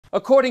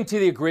According to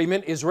the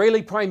agreement,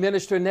 Israeli Prime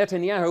Minister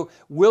Netanyahu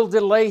will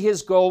delay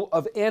his goal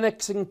of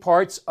annexing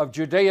parts of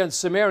Judea and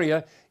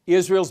Samaria,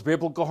 Israel's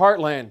biblical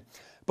heartland.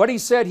 But he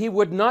said he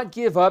would not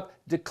give up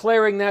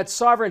declaring that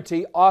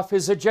sovereignty off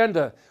his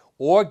agenda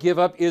or give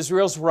up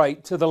Israel's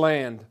right to the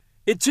land.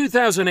 In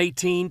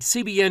 2018,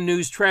 CBN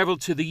News traveled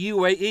to the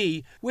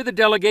UAE with a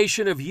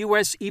delegation of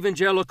U.S.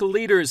 evangelical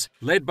leaders,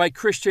 led by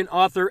Christian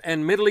author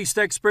and Middle East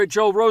expert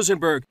Joel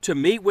Rosenberg, to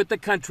meet with the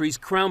country's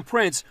crown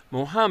prince,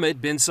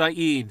 Mohammed bin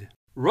Zayed.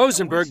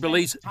 Rosenberg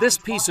believes this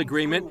peace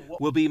agreement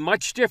will be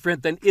much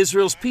different than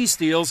Israel's peace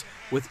deals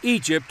with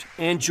Egypt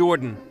and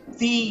Jordan.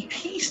 The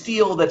peace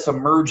deal that's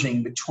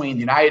emerging between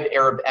the United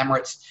Arab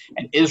Emirates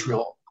and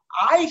Israel,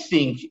 I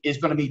think, is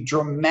going to be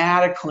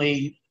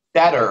dramatically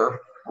better,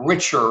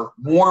 richer,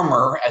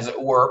 warmer, as it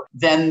were,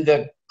 than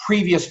the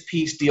previous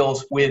peace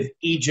deals with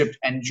Egypt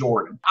and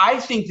Jordan.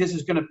 I think this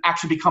is going to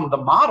actually become the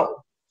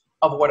model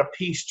of what a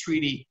peace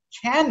treaty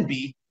can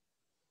be,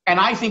 and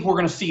I think we're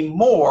going to see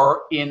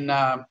more in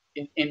the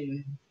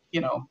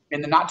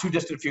not too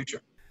distant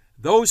future.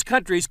 Those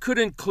countries could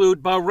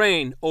include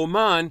Bahrain,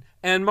 Oman,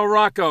 and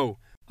Morocco.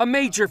 A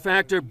major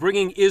factor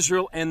bringing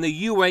Israel and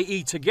the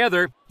UAE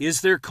together is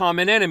their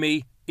common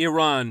enemy,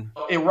 Iran.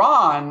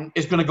 Iran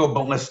is going to go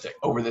ballistic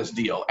over this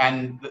deal.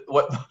 And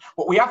what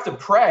we have to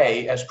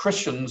pray as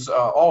Christians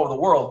all over the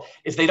world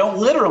is they don't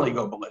literally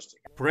go ballistic.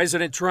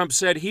 President Trump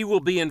said he will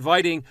be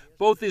inviting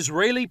both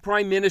Israeli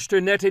Prime Minister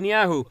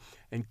Netanyahu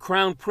and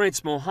Crown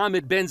Prince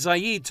Mohammed bin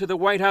Zayed to the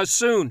White House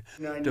soon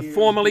to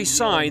formally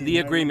sign the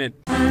agreement.